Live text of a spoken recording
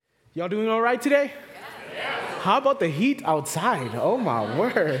Y'all doing all right today? How about the heat outside? Oh my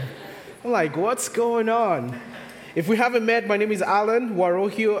word. I'm like, what's going on? If we haven't met, my name is Alan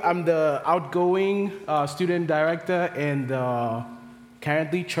Warohio. I'm the outgoing student director and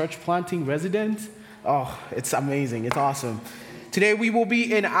currently church planting resident. Oh, it's amazing. It's awesome. Today we will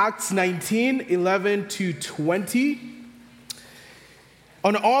be in Acts 19, 11 to 20.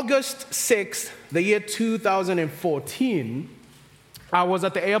 On August 6th, the year 2014, I was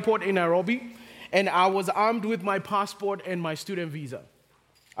at the airport in Nairobi, and I was armed with my passport and my student visa.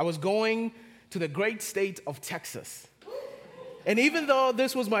 I was going to the great state of Texas. And even though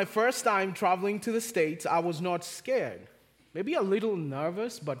this was my first time traveling to the States, I was not scared. Maybe a little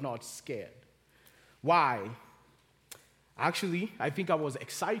nervous, but not scared. Why? Actually, I think I was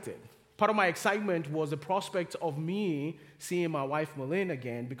excited. Part of my excitement was the prospect of me seeing my wife, Malin,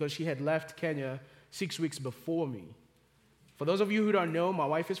 again, because she had left Kenya 6 weeks before me. For those of you who don't know, my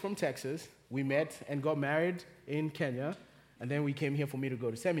wife is from Texas. We met and got married in Kenya, and then we came here for me to go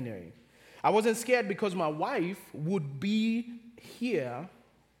to seminary. I wasn't scared because my wife would be here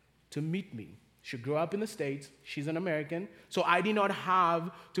to meet me. She grew up in the States. She's an American, so I did not have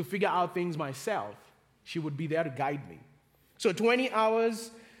to figure out things myself. She would be there to guide me. So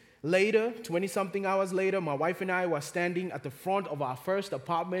 20-something hours later, my wife and I were standing at the front of our first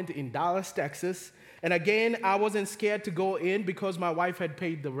apartment in Dallas, Texas. And again, I wasn't scared to go in because my wife had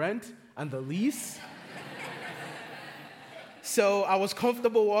paid the rent and the lease. So I was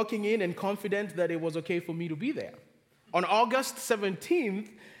comfortable walking in and confident that it was okay for me to be there. On August 17th,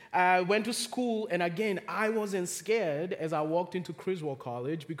 I went to school, and again, I wasn't scared as I walked into Criswell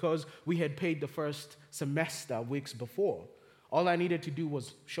College because we had paid the first semester weeks before. All I needed to do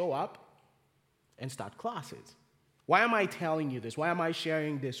was show up and start classes. Why am I telling you this? Why am I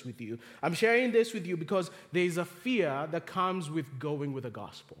sharing this with you? I'm sharing this with you because there's a fear that comes with going with the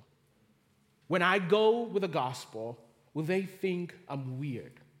gospel. When I go with the gospel, will they think I'm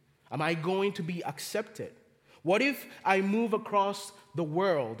weird? Am I going to be accepted? What if I move across the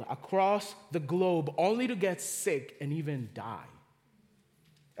world, across the globe, only to get sick and even die?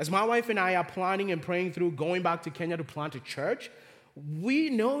 As my wife and I are planning and praying through going back to Kenya to plant a church, we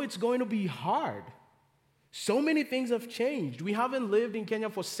know it's going to be hard. So many things have changed. We haven't lived in Kenya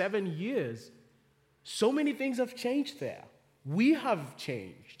for 7 years. So many things have changed there. We have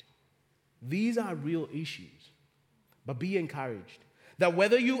changed. These are real issues. But be encouraged that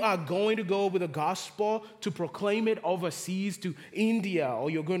whether you are going to go with the gospel to proclaim it overseas to India, or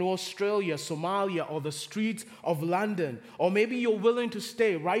you're going to Australia, Somalia, or the streets of London, or maybe you're willing to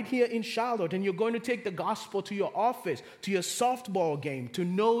stay right here in Charlotte and you're going to take the gospel to your office, to your softball game, to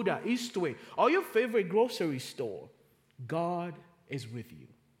Noda, Eastway, or your favorite grocery store, God is with you.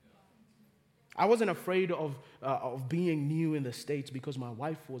 I wasn't afraid of being new in the States because my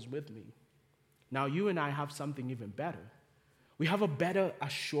wife was with me. Now you and I have something even better. We have a better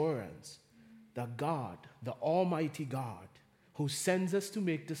assurance that God, the Almighty God, who sends us to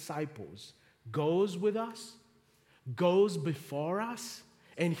make disciples, goes with us, goes before us,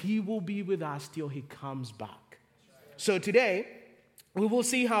 and He will be with us till He comes back. So today, we will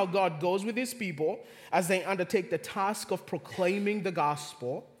see how God goes with His people as they undertake the task of proclaiming the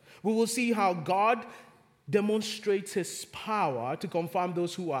gospel. We will see how God demonstrates His power to confirm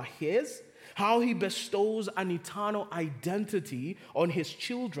those who are His, how He bestows an eternal identity on His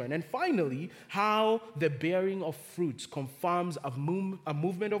children, and finally, how the bearing of fruits confirms a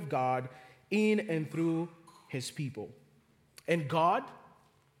movement of God in and through His people. And God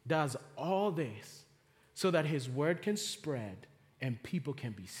does all this so that His word can spread and people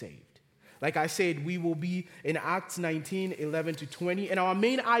can be saved. Like I said, we will be in Acts 19, 11 to 20, and our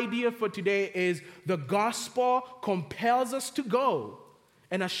main idea for today is the gospel compels us to go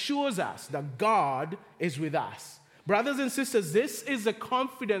and assures us that God is with us. Brothers and sisters, this is the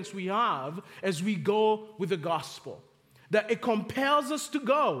confidence we have as we go with the gospel. That it compels us to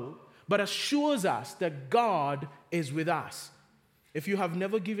go, but assures us that God is with us. If you have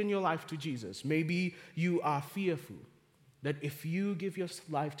never given your life to Jesus, maybe you are fearful that if you give your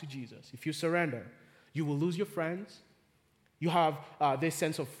life to Jesus, if you surrender, you will lose your friends. You have this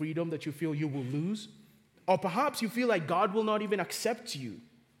sense of freedom that you feel you will lose. Or perhaps you feel like God will not even accept you.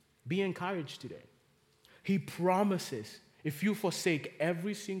 Be encouraged today. He promises if you forsake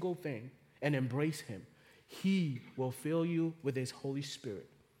every single thing and embrace Him, He will fill you with His Holy Spirit.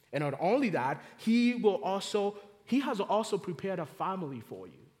 And not only that, He has also prepared a family for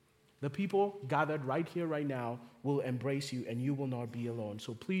you. The people gathered right here, right now, will embrace you, and you will not be alone.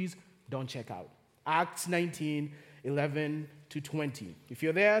 So please don't check out. Acts 19, 11 to 20. If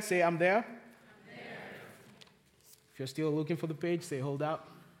you're there, say, I'm there. If you're still looking for the page, say, hold up.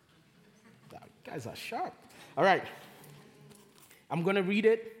 Guys are sharp. All right. I'm going to read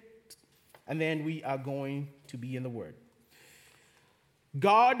it, and then we are going to be in the Word.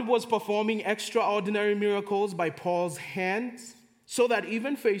 God was performing extraordinary miracles by Paul's hands, so that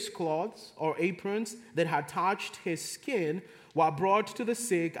even face cloths or aprons that had touched his skin were brought to the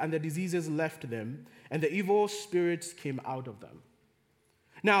sick, and the diseases left them, and the evil spirits came out of them.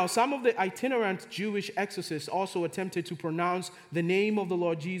 Now, some of the itinerant Jewish exorcists also attempted to pronounce the name of the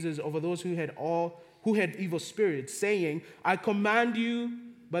Lord Jesus over those who had evil spirits, saying, "I command you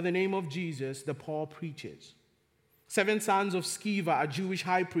by the name of Jesus," that Paul preaches. 7 sons of Sceva, a Jewish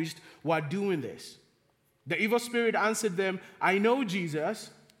high priest, were doing this. The evil spirit answered them, "I know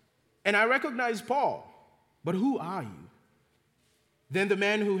Jesus, and I recognize Paul, but who are you?" Then the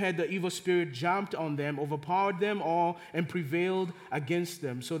man who had the evil spirit jumped on them, overpowered them all, and prevailed against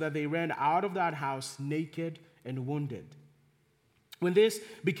them, so that they ran out of that house naked and wounded. When this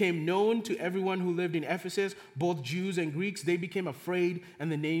became known to everyone who lived in Ephesus, both Jews and Greeks, they became afraid, and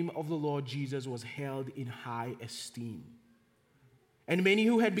the name of the Lord Jesus was held in high esteem. And many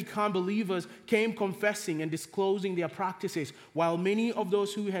who had become believers came confessing and disclosing their practices, while many of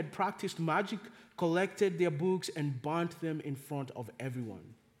those who had practiced magic collected their books and burnt them in front of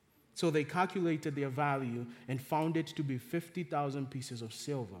everyone. So they calculated their value and found it to be 50,000 pieces of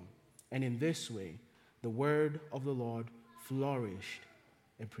silver. And in this way, the word of the Lord flourished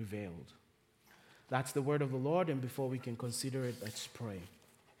and prevailed. That's the word of the Lord, and before we can consider it, let's pray.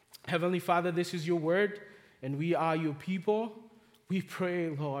 Heavenly Father, this is your word, and we are your people. We pray,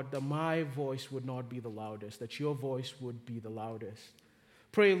 Lord, that my voice would not be the loudest, that your voice would be the loudest.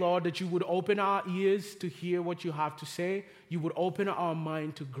 Pray, Lord, that you would open our ears to hear what you have to say. You would open our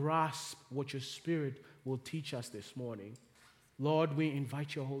mind to grasp what your Spirit will teach us this morning. Lord, we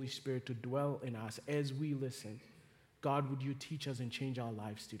invite your Holy Spirit to dwell in us as we listen. God, would you teach us and change our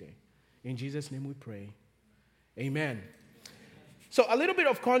lives today? In Jesus' name we pray. Amen. So a little bit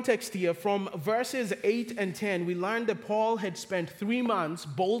of context here. From verses 8 and 10, we learned that Paul had spent 3 months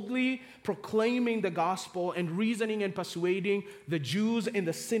boldly proclaiming the gospel and reasoning and persuading the Jews in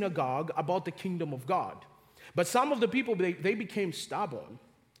the synagogue about the kingdom of God. But some of the people, they became stubborn,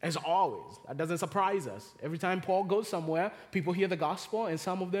 as always. That doesn't surprise us. Every time Paul goes somewhere, people hear the gospel, and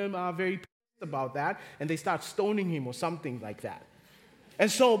some of them are very pissed about that, and they start stoning him or something like that.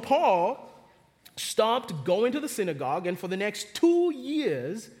 And so Paul stopped going to the synagogue, and for the next 2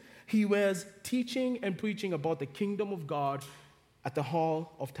 years, he was teaching and preaching about the kingdom of God at the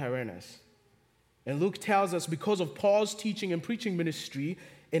hall of Tyrannus. And Luke tells us because of Paul's teaching and preaching ministry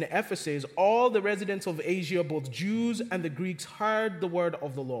in Ephesus, all the residents of Asia, both Jews and the Greeks, heard the word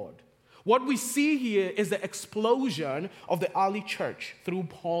of the Lord. What we see here is the explosion of the early church through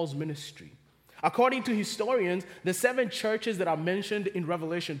Paul's ministry. According to historians, the 7 churches that are mentioned in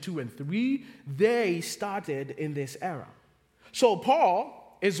Revelation 2 and 3, they started in this era. So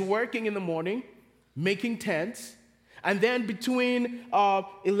Paul is working in the morning, making tents, and then between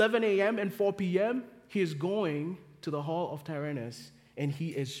 11 a.m. and 4 p.m., he is going to the hall of Tyrannus, and he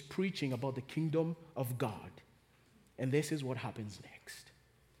is preaching about the kingdom of God. And this is what happens next.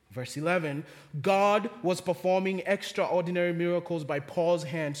 Verse 11, God was performing extraordinary miracles by Paul's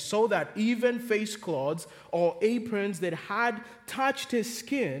hands, so that even face cloths or aprons that had touched his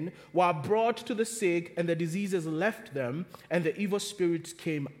skin were brought to the sick, and the diseases left them, and the evil spirits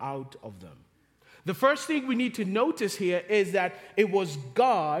came out of them. The first thing we need to notice here is that it was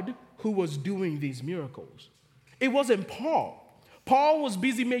God who was doing these miracles. It wasn't Paul. Paul was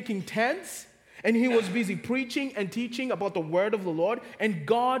busy making tents, and he was busy preaching and teaching about the word of the Lord, and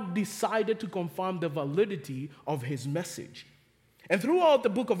God decided to confirm the validity of his message. And throughout the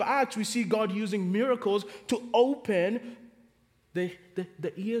book of Acts, we see God using miracles to open the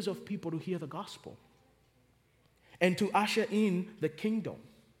ears of people to hear the gospel and to usher in the kingdom.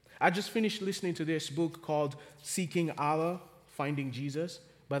 I just finished listening to this book called Seeking Allah, Finding Jesus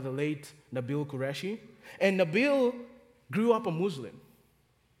by the late Nabil Qureshi. And Nabil grew up a Muslim.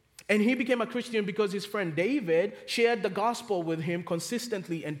 And he became a Christian because his friend David shared the gospel with him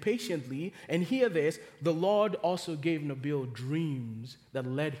consistently and patiently. And hear this, the Lord also gave Nabil dreams that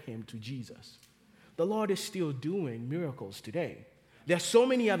led him to Jesus. The Lord is still doing miracles today. There are so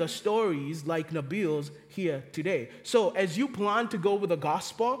many other stories like Nabil's here today. So as you plan to go with the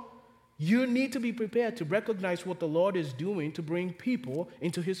gospel, you need to be prepared to recognize what the Lord is doing to bring people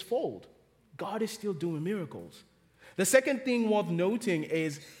into his fold. God is still doing miracles. The second thing worth noting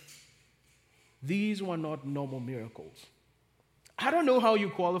is these were not normal miracles. I don't know how you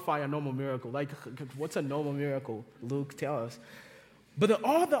qualify a normal miracle. Like, what's a normal miracle? Luke tells us. But the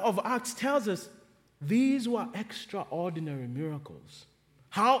author of Acts tells us these were extraordinary miracles.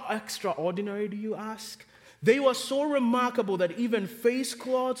 How extraordinary, do you ask? They were so remarkable that even face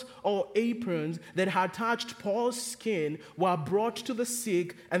cloths or aprons that had touched Paul's skin were brought to the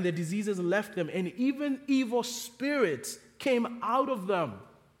sick, and the diseases left them, and even evil spirits came out of them.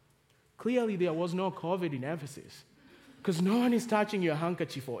 Clearly, there was no COVID in Ephesus, because no one is touching your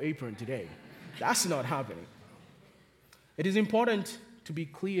handkerchief or apron today. That's not happening. It is important to be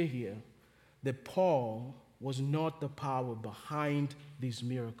clear here that Paul was not the power behind these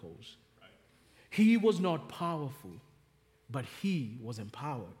miracles. He was not powerful, but he was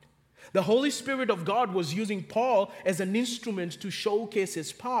empowered. The Holy Spirit of God was using Paul as an instrument to showcase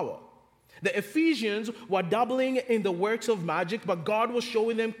his power. The Ephesians were dabbling in the works of magic, but God was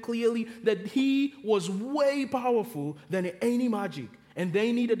showing them clearly that he was way powerful than any magic, and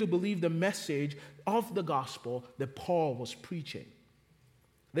they needed to believe the message of the gospel that Paul was preaching.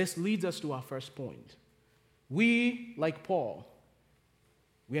 This leads us to our first point. We, like Paul,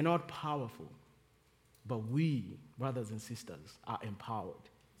 we are not powerful, but we, brothers and sisters, are empowered.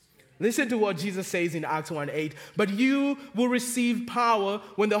 Listen to what Jesus says in Acts 1:8. But you will receive power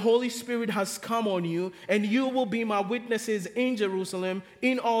when the Holy Spirit has come on you, and you will be my witnesses in Jerusalem,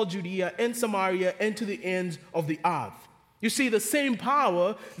 in all Judea and Samaria, and to the ends of the earth. You see, the same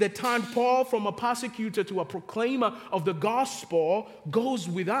power that turned Paul from a persecutor to a proclaimer of the gospel goes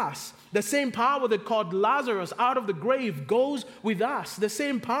with us. The same power that called Lazarus out of the grave goes with us. The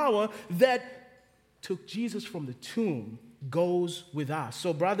same power that took Jesus from the tomb goes with us.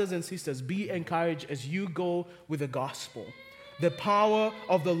 So, brothers and sisters, be encouraged as you go with the gospel. The power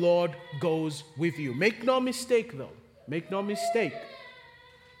of the Lord goes with you. Make no mistake, though. Make no mistake.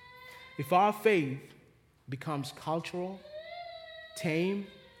 If our faith becomes cultural, tame,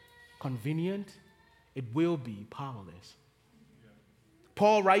 convenient, it will be powerless.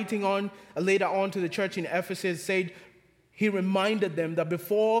 Paul, writing later on to the church in Ephesus, said, he reminded them that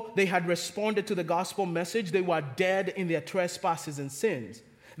before they had responded to the gospel message, they were dead in their trespasses and sins.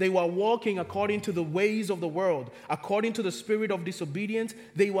 They were walking according to the ways of the world, according to the spirit of disobedience.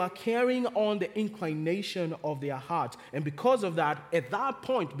 They were carrying on the inclination of their hearts. And because of that, at that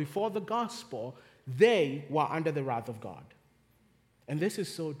point, before the gospel, they were under the wrath of God. And this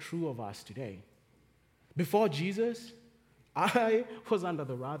is so true of us today. Before Jesus, I was under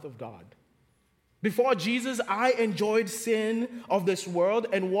the wrath of God. Before Jesus, I enjoyed sin of this world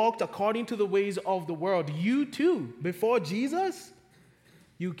and walked according to the ways of the world. You too, before Jesus,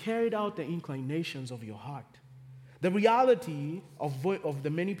 you carried out the inclinations of your heart. The reality of the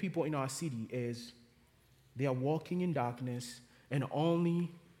many people in our city is they are walking in darkness, and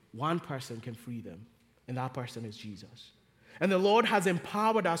only one person can free them, and that person is Jesus. And the Lord has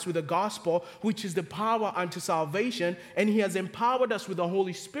empowered us with the gospel, which is the power unto salvation, and he has empowered us with the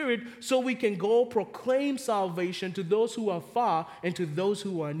Holy Spirit so we can go proclaim salvation to those who are far and to those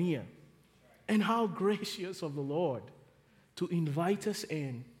who are near. And how gracious of the Lord to invite us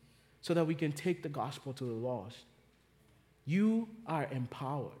in so that we can take the gospel to the lost. You are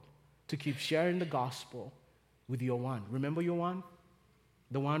empowered to keep sharing the gospel with your one. Remember your one?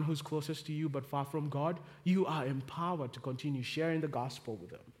 The one who's closest to you but far from God. You are empowered to continue sharing the gospel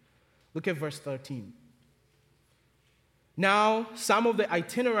with them. Look at verse 13. Now, some of the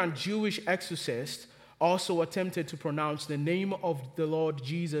itinerant Jewish exorcists also attempted to pronounce the name of the Lord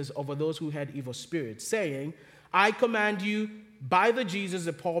Jesus over those who had evil spirits, saying, I command you by the Jesus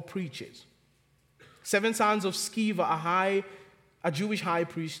that Paul preaches. 7 sons of Sceva, a Jewish high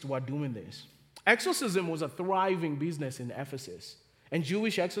priest, were doing this. Exorcism was a thriving business in Ephesus. And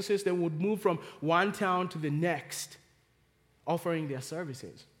Jewish exorcists, they would move from one town to the next, offering their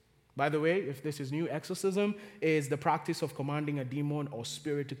services. By the way, if this is new, exorcism is the practice of commanding a demon or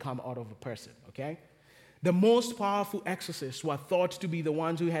spirit to come out of a person, okay? The most powerful exorcists were thought to be the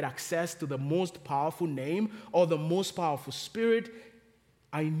ones who had access to the most powerful name or the most powerful spirit.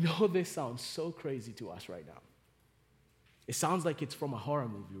 I know this sounds so crazy to us right now. It sounds like it's from a horror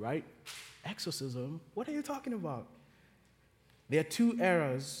movie, right? Exorcism? What are you talking about? There are 2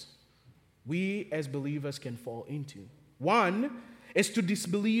 errors we as believers can fall into. One is to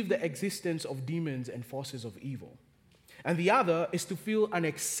disbelieve the existence of demons and forces of evil. And the other is to feel an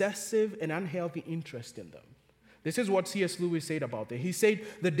excessive and unhealthy interest in them. This is what C.S. Lewis said about it. He said,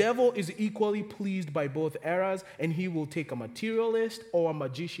 the devil is equally pleased by both errors, and he will take a materialist or a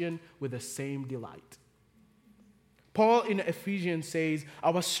magician with the same delight. Paul in Ephesians says,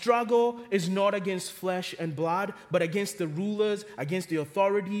 our struggle is not against flesh and blood, but against the rulers, against the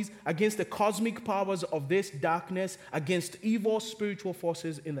authorities, against the cosmic powers of this darkness, against evil spiritual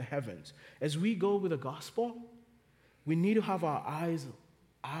forces in the heavens. As we go with the gospel, we need to have our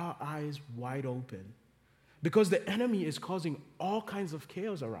eyes wide open, Because the enemy is causing all kinds of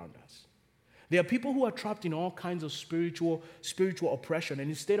chaos around us. There are people who are trapped in all kinds of spiritual oppression, and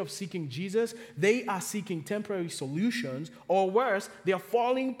instead of seeking Jesus, they are seeking temporary solutions, or worse, they are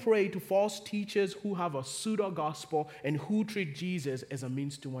falling prey to false teachers who have a pseudo gospel and who treat Jesus as a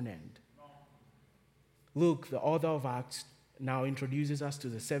means to an end. Luke, the author of Acts, now introduces us to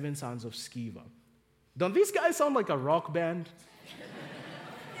the 7 sons of Sceva. Don't these guys sound like a rock band?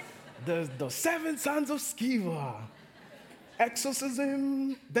 the 7 sons of Sceva.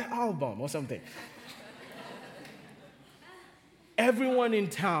 Exorcism, the album or something. Everyone in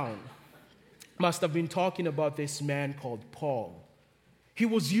town must have been talking about this man called Paul. He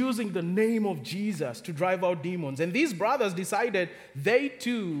was using the name of Jesus to drive out demons. And these brothers decided they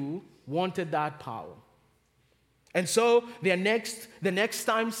too wanted that power. And so the next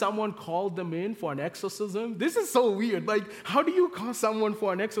time someone called them in for an exorcism, this is so weird. Like, how do you call someone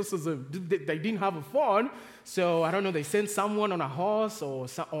for an exorcism? They didn't have a phone, so I don't know, they sent someone on a horse or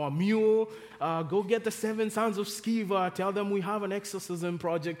a mule. Go get the 7 sons of Sceva, tell them we have an exorcism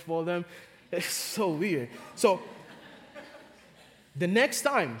project for them. It's so weird. So the next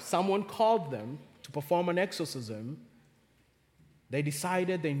time someone called them to perform an exorcism, they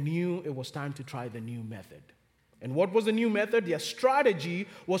decided they knew it was time to try the new method. And what was the new method? Their strategy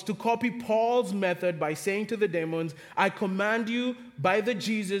was to copy Paul's method by saying to the demons, I command you by the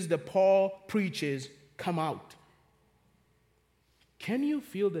Jesus that Paul preaches, come out. Can you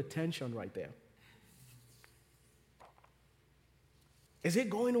feel the tension right there? Is it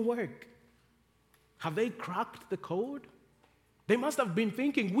going to work? Have they cracked the code? They must have been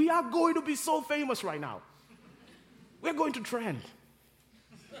thinking, we are going to be so famous right now. We're going to trend.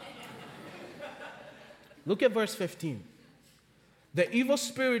 Look at verse 15. The evil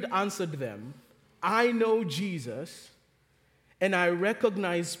spirit answered them, I know Jesus, and I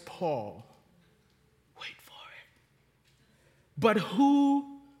recognize Paul. Wait for it. But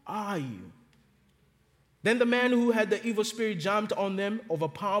who are you? Then the man who had the evil spirit jumped on them,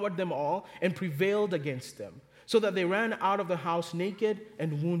 overpowered them all, and prevailed against them, so that they ran out of the house naked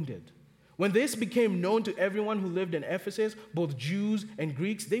and wounded. When this became known to everyone who lived in Ephesus, both Jews and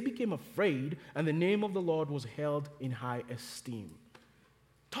Greeks, they became afraid, and the name of the Lord was held in high esteem.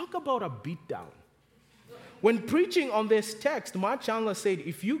 Talk about a beatdown. When preaching on this text, Mark Chandler said,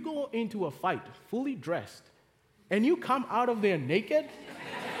 if you go into a fight fully dressed and you come out of there naked,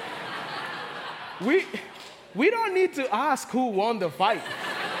 we don't need to ask who won the fight.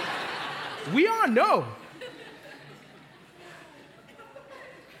 We all know.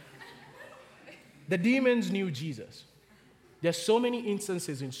 The demons knew Jesus. There's so many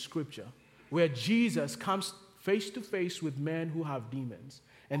instances in Scripture where Jesus comes face to face with men who have demons,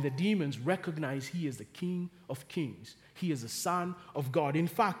 and the demons recognize he is the King of Kings. He is the Son of God. In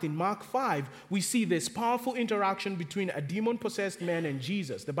fact, in Mark 5, we see this powerful interaction between a demon-possessed man and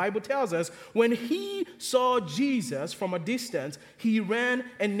Jesus. The Bible tells us when he saw Jesus from a distance, he ran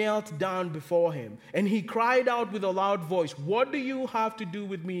and knelt down before him. And he cried out with a loud voice, what do you have to do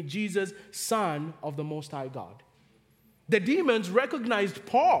with me, Jesus, Son of the Most High God? The demons recognized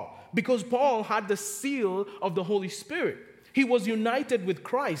Paul because Paul had the seal of the Holy Spirit. He was united with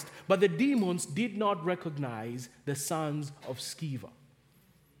Christ, but the demons did not recognize the sons of Sceva.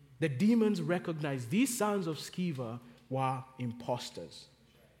 The demons recognized these sons of Sceva were imposters.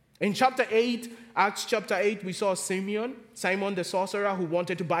 In chapter 8, Acts chapter 8, we saw Simon the sorcerer, who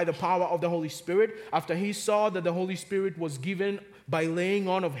wanted to buy the power of the Holy Spirit after he saw that the Holy Spirit was given by laying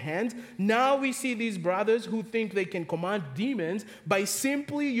on of hands. Now we see these brothers who think they can command demons by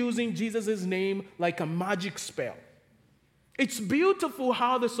simply using Jesus' name like a magic spell. It's beautiful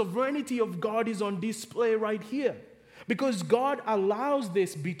how the sovereignty of God is on display right here, because God allows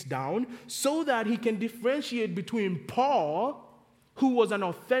this beatdown so that he can differentiate between Paul, who was an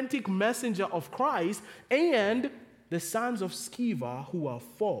authentic messenger of Christ, and the sons of Sceva, who are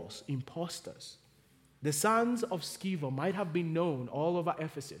false imposters. The sons of Sceva might have been known all over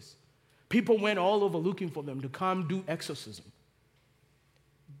Ephesus. People went all over looking for them to come do exorcism.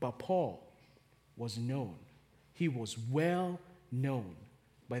 But Paul was known. He was well known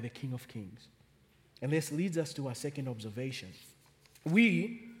by the King of Kings. And this leads us to our second observation.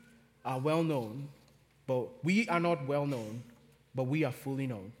 We are well known, but we are not well known, but we are fully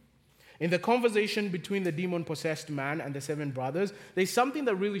known. In the conversation between the demon-possessed man and the 7 brothers, there's something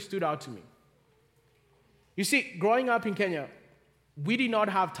that really stood out to me. You see, growing up in Kenya, we did not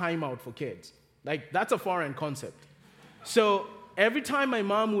have time out for kids. Like, that's a foreign concept. So every time my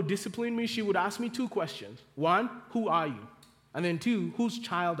mom would discipline me, she would ask me 2 questions. 1, who are you? And then 2, whose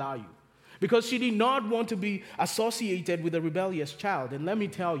child are you? because she did not want to be associated with a rebellious child. And let me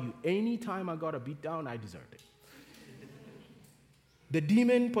tell you, anytime I got a beat down, I deserved it. The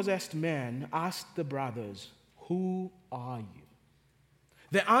demon-possessed man asked the brothers, "Who are you?"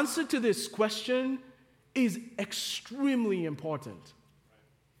 The answer to this question is extremely important.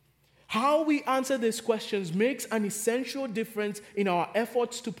 How we answer these questions makes an essential difference in our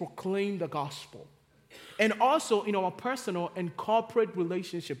efforts to proclaim the gospel, and also in our personal and corporate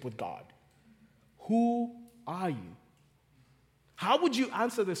relationship with God. Who are you? How would you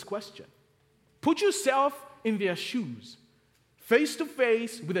answer this question? Put yourself in their shoes, face to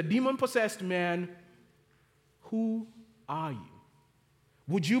face with a demon-possessed man. Who are you?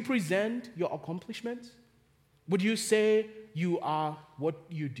 Would you present your accomplishments? Would you say you are what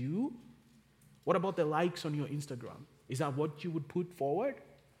you do? What about the likes on your Instagram? Is that what you would put forward?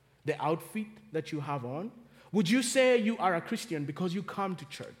 The outfit that you have on? Would you say you are a Christian because you come to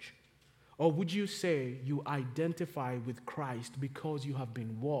church? Or would you say you identify with Christ because you have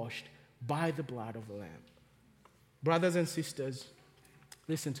been washed by the blood of the Lamb? Brothers and sisters,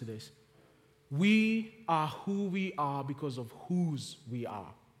 listen to this. We are who we are because of whose we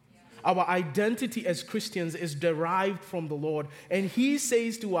are. Our identity as Christians is derived from the Lord, and He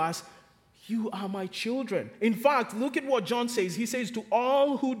says to us, "You are my children." In fact, look at what John says. He says, "To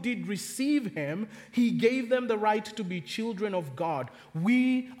all who did receive Him, He gave them the right to be children of God."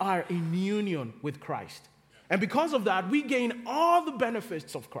 We are in union with Christ. And because of that, we gain all the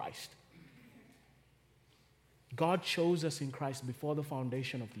benefits of Christ. God chose us in Christ before the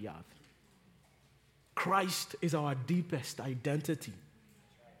foundation of the earth. Christ is our deepest identity.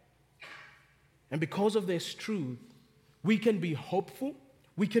 And because of this truth, we can be hopeful,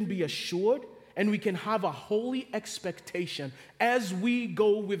 we can be assured, and we can have a holy expectation as we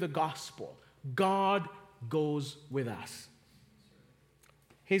go with the gospel. God goes with us.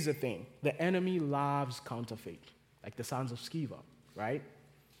 Here's the thing. The enemy loves counterfeit, like the sons of Sceva, right?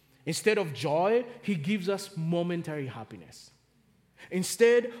 Instead of joy, he gives us momentary happiness.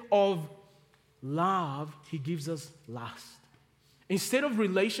 Instead of love, he gives us lust. Instead of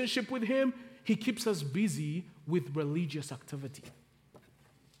relationship with him, he keeps us busy with religious activity.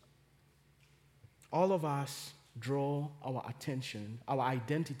 All of us draw our attention, our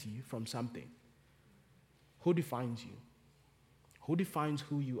identity from something. Who defines you? Who defines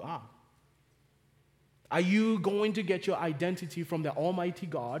who you are? Are you going to get your identity from the Almighty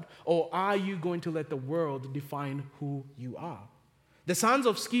God, or are you going to let the world define who you are? The sons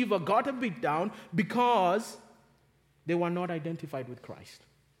of Sceva got a beat down because they were not identified with Christ.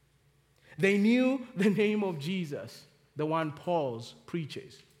 They knew the name of Jesus, the one Paul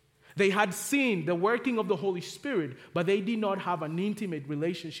preaches. They had seen the working of the Holy Spirit, but they did not have an intimate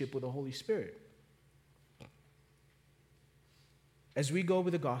relationship with the Holy Spirit. As we go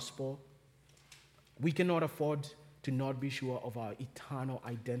with the gospel, we cannot afford to not be sure of our eternal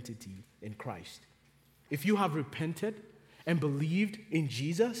identity in Christ. If you have repented and believed in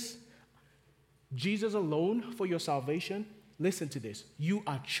Jesus alone for your salvation, listen to this. You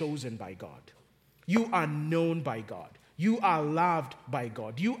are chosen by God. You are known by God. You are loved by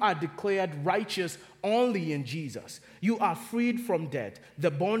God. You are declared righteous only in Jesus. You are freed from death.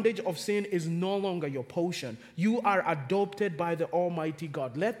 The bondage of sin is no longer your portion. You are adopted by the Almighty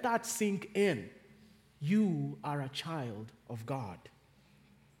God. Let that sink in. You are a child of God.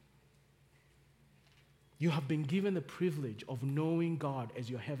 You have been given the privilege of knowing God as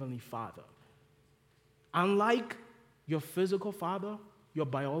your heavenly Father. Unlike your physical father, your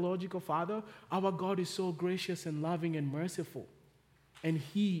biological father, our God is so gracious and loving and merciful, and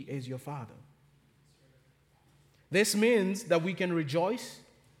He is your Father. This means that we can rejoice,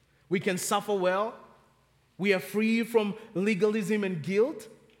 we can suffer well, we are free from legalism and guilt,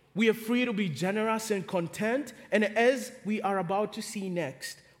 we are free to be generous and content, and as we are about to see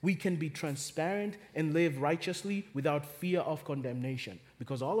next, we can be transparent and live righteously without fear of condemnation.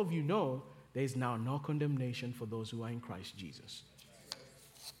 Because all of you know there is now no condemnation for those who are in Christ Jesus.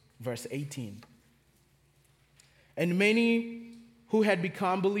 Verse 18. And many who had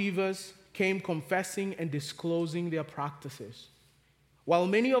become believers came confessing and disclosing their practices. While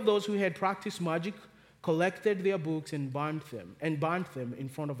many of those who had practiced magic collected their books and burnt them in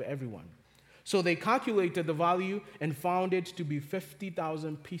front of everyone. So they calculated the value and found it to be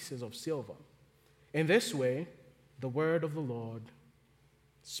 50,000 pieces of silver. In this way, the word of the Lord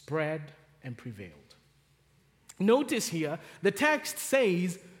spread and prevailed. Notice here, the text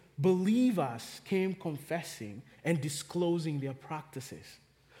says, believers came confessing and disclosing their practices.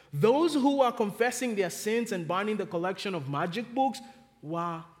 Those who are confessing their sins and burning the collection of magic books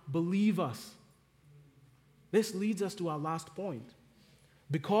were believers. This leads us to our last point.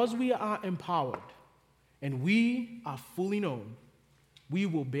 because we are empowered and we are fully known, we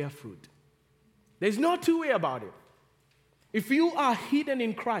will bear fruit. There's no two way about it. If you are hidden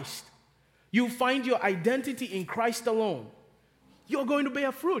in Christ, you find your identity in Christ alone, you're going to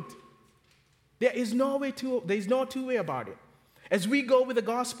bear fruit. There's no two way about it. As we go with the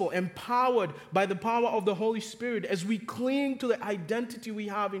gospel, empowered by the power of the Holy Spirit, as we cling to the identity we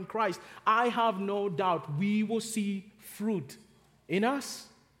have in Christ, I have no doubt we will see fruit in us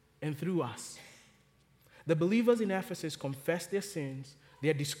and through us. The believers in Ephesus confessed their sins,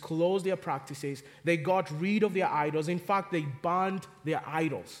 they disclosed their practices, they got rid of their idols. In fact, they burned their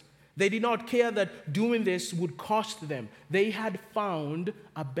idols. They did not care that doing this would cost them. They had found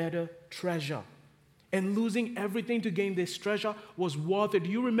a better treasure. And losing everything to gain this treasure was worth it. Do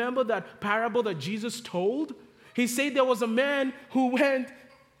you remember that parable that Jesus told? He said there was a man who went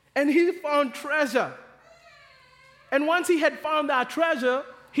and he found treasure. And once he had found that treasure,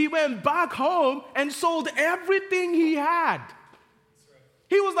 he went back home and sold everything he had.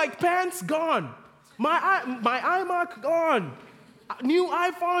 He was like, pants gone, my iMac gone, new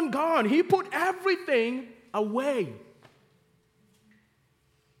iPhone gone. He put everything away.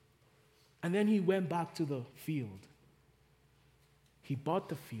 And then he went back to the field. He bought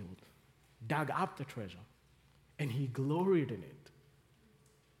the field, dug up the treasure, and he gloried in it.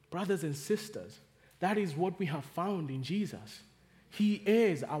 Brothers and sisters, that is what we have found in Jesus. He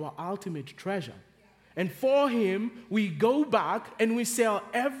is our ultimate treasure. And for him, we go back and we sell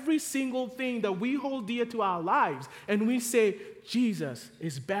every single thing that we hold dear to our lives. And we say, Jesus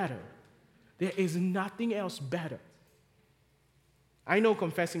is better. There is nothing else better. I know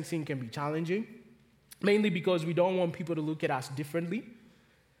confessing sin can be challenging, mainly because we don't want people to look at us differently.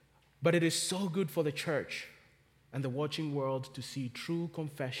 But it is so good for the church and the watching world to see true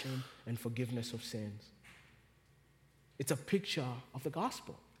confession and forgiveness of sins. It's a picture of the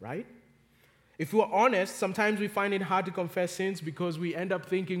gospel, right? If we're honest, sometimes we find it hard to confess sins because we end up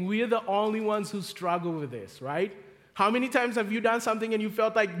thinking we're the only ones who struggle with this, right? How many times have you done something and you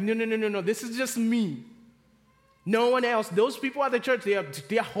felt like, no, this is just me? No one else. Those people at the church,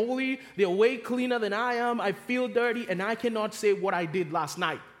 they're holy, they're way cleaner than I am. I feel dirty and I cannot say what I did last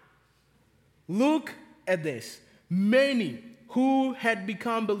night. Look at this. Many who had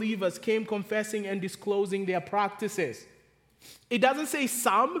become believers came confessing and disclosing their practices. It doesn't say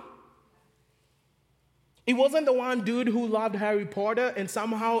some. It wasn't the one dude who loved Harry Potter and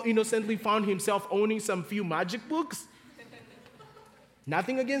somehow innocently found himself owning some few magic books.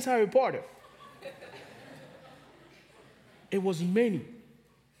 Nothing against Harry Potter. It was many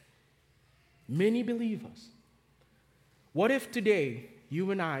believers. What if today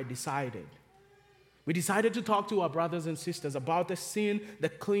you and I decided to talk to our brothers and sisters about the sin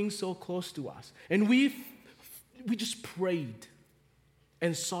that clings so close to us, and we just prayed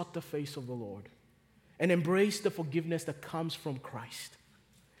and sought the face of the Lord and embraced the forgiveness that comes from Christ?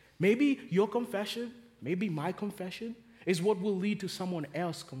 Maybe your confession, maybe my confession, is what will lead to someone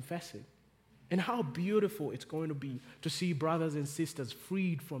else confessing. And how beautiful it's going to be to see brothers and sisters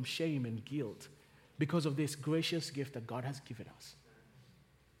freed from shame and guilt because of this gracious gift that God has given us.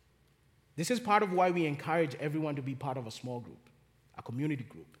 This is part of why we encourage everyone to be part of a small group, a community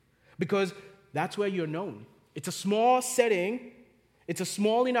group, because that's where you're known. It's a small setting. It's a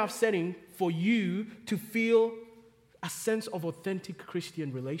small enough setting for you to feel a sense of authentic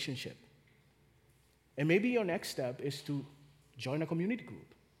Christian relationship. And maybe your next step is to join a community group.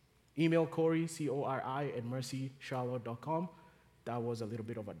 Email Corey, Cori, at mercycharlotte.com. That was a little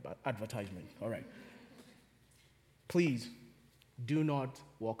bit of advertisement. All right. Please do not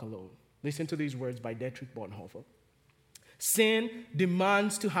walk alone. Listen to these words by Dietrich Bonhoeffer. Sin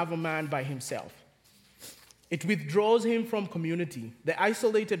demands to have a man by himself. It withdraws him from community. The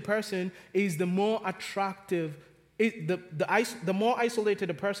isolated person is the more attractive. The more isolated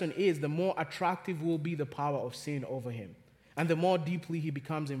a person is, the more attractive will be the power of sin over him. And the more deeply he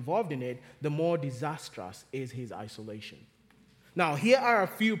becomes involved in it, the more disastrous is his isolation. Now, here are a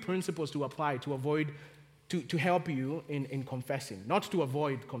few principles to apply to help you in confessing. Not to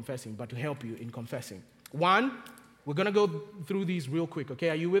avoid confessing, but to help you in confessing. One, we're going to go through these real quick, okay?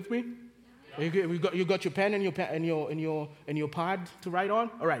 Are you with me? Yeah. You got your pen and your pad to write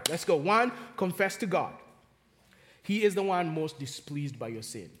on? All right, let's go. One, confess to God. He is the one most displeased by your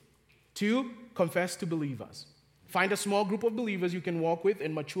sin. Two, confess to believers. Find a small group of believers you can walk with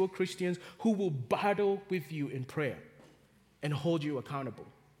and mature Christians who will battle with you in prayer and hold you accountable.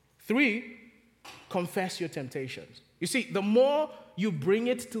 Three, confess your temptations. You see, the more you bring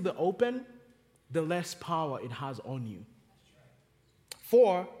it to the open, the less power it has on you.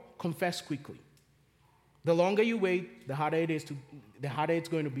 Four, confess quickly. The longer you wait, the harder it's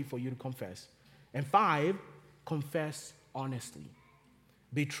going to be for you to confess. And 5, confess honestly.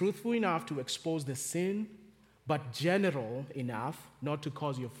 Be truthful enough to expose the sin, but general enough not to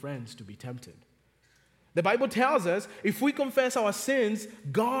cause your friends to be tempted. The Bible tells us if we confess our sins,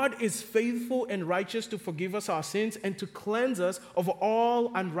 God is faithful and righteous to forgive us our sins and to cleanse us of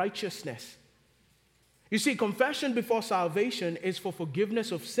all unrighteousness. You see, confession before salvation is for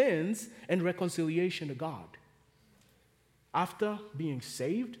forgiveness of sins and reconciliation to God. After being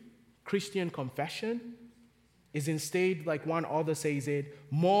saved, Christian confession is instead, like one author says it,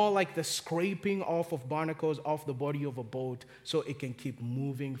 more like the scraping off of barnacles off the body of a boat so it can keep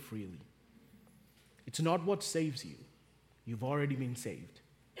moving freely. It's not what saves you. You've already been saved.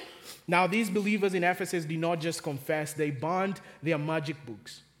 Now, these believers in Ephesus did not just confess, they burned their magic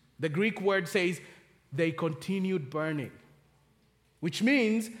books. The Greek word says they continued burning, which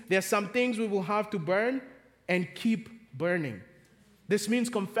means there are some things we will have to burn and keep burning. This means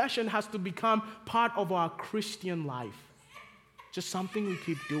confession has to become part of our Christian life, just something we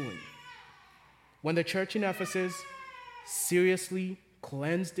keep doing. When the church in Ephesus seriously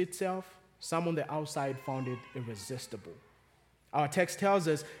cleansed itself, some on the outside found it irresistible. Our text tells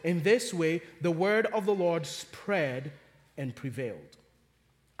us, in this way, the word of the Lord spread and prevailed.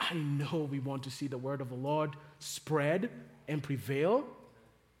 I know we want to see the word of the Lord spread and prevail.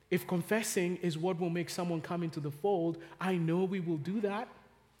 If confessing is what will make someone come into the fold, I know we will do that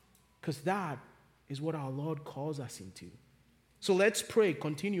because that is what our Lord calls us into. So let's pray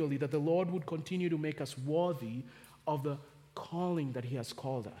continually that the Lord would continue to make us worthy of the calling that He has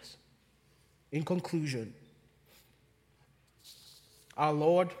called us. In conclusion, our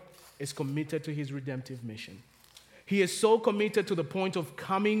Lord is committed to His redemptive mission. He is so committed to the point of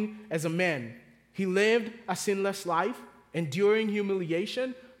coming as a man. He lived a sinless life, enduring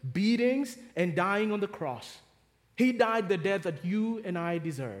humiliation, beatings, and dying on the cross. He died the death that you and I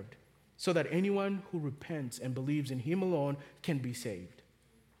deserved, so that anyone who repents and believes in Him alone can be saved.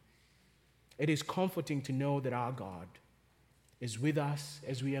 It is comforting to know that our God is with us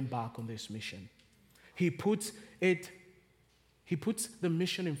as we embark on this mission. He puts the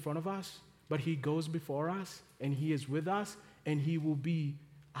mission in front of us, but He goes before us, and He is with us, and He will be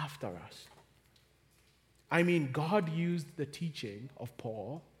after us. I mean, God used the teaching of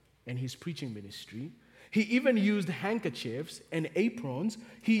Paul and his preaching ministry. He even used handkerchiefs and aprons.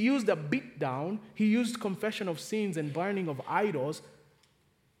 He used a beatdown. He used confession of sins and burning of idols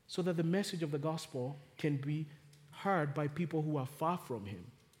so that the message of the gospel can be heard by people who are far from Him.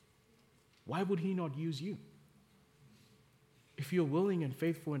 Why would He not use you? If you're willing and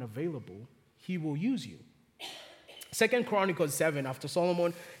faithful and available, He will use you. 2 Chronicles 7, after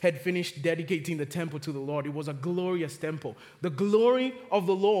Solomon had finished dedicating the temple to the Lord, it was a glorious temple. The glory of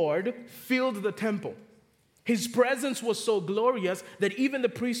the Lord filled the temple. His presence was so glorious that even the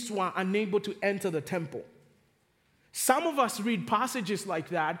priests were unable to enter the temple. Some of us read passages like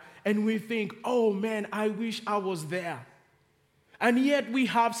that and we think, oh man, I wish I was there. And yet we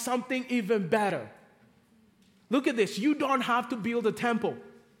have something even better. Look at this. You don't have to build a temple.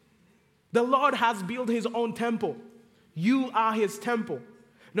 The Lord has built His own temple. You are His temple.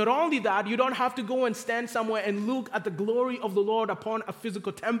 Not only that, you don't have to go and stand somewhere and look at the glory of the Lord upon a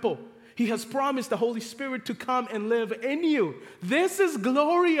physical temple. He has promised the Holy Spirit to come and live in you. This is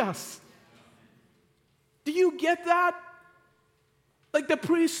glorious. Do you get that? Like the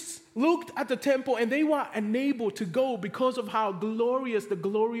priests looked at the temple and they were unable to go because of how glorious the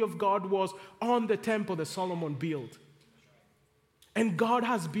glory of God was on the temple that Solomon built. And God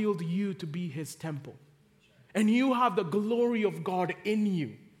has built you to be His temple. And you have the glory of God in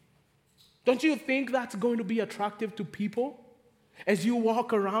you. Don't you think that's going to be attractive to people? As you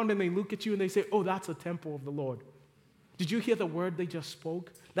walk around and they look at you and they say, oh, that's a temple of the Lord. Did you hear the word they just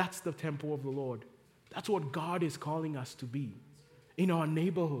spoke? That's the temple of the Lord. That's what God is calling us to be. In our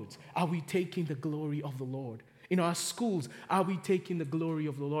neighborhoods, are we taking the glory of the Lord? In our schools, are we taking the glory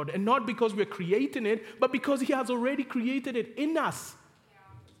of the Lord? And not because we're creating it, but because He has already created it in us.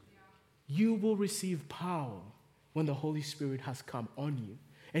 You will receive power when the Holy Spirit has come on you.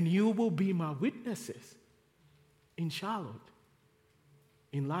 And you will be my witnesses in Charlotte,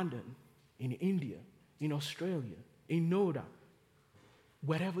 in London, in India, in Australia, in Noda,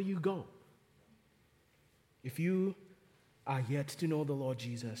 wherever you go. If you are yet to know the Lord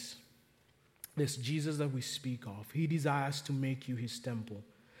Jesus, this Jesus that we speak of, He desires to make you His temple.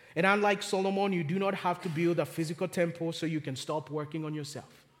 And unlike Solomon, you do not have to build a physical temple so you can stop working on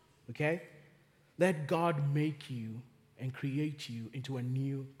yourself. Okay? Let God make you and create you into a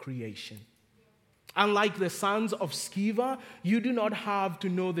new creation. Unlike the sons of Sceva, you do not have to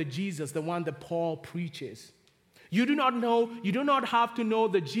know the Jesus, the one that Paul preaches. You do not have to know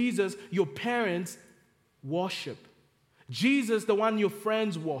the Jesus your parents worship. Jesus, the one your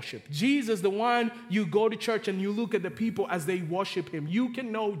friends worship. Jesus, the one you go to church and you look at the people as they worship him. You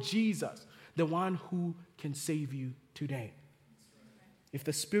can know Jesus, the one who can save you today. If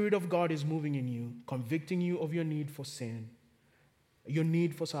the Spirit of God is moving in you, convicting you of your need for sin, your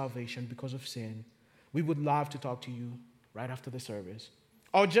need for salvation because of sin, we would love to talk to you right after the service.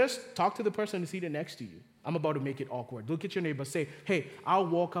 Or just talk to the person seated next to you. I'm about to make it awkward. Look at your neighbor, say, hey, I'll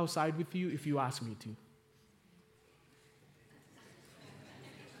walk outside with you if you ask me to.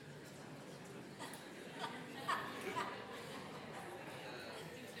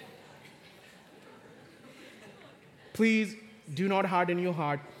 Please do not harden your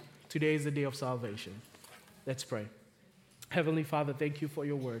heart. Today is the day of salvation. Let's pray. Heavenly Father, thank you for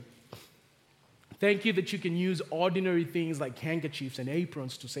your word. Thank you that you can use ordinary things like handkerchiefs and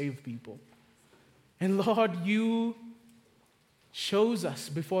aprons to save people. And Lord, you chose us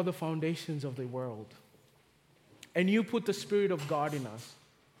before the foundations of the world. And you put the Spirit of God in us.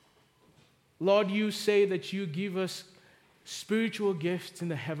 Lord, you say that you give us spiritual gifts in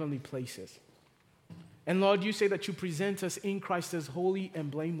the heavenly places. And Lord, you say that you present us in Christ as holy and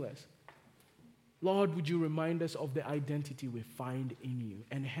blameless. Lord, would you remind us of the identity we find in you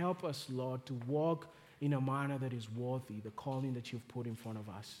and help us, Lord, to walk in a manner that is worthy, the calling that you've put in front of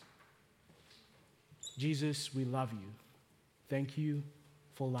us. Jesus, we love you. Thank you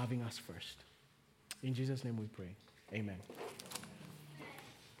for loving us first. In Jesus' name we pray. Amen.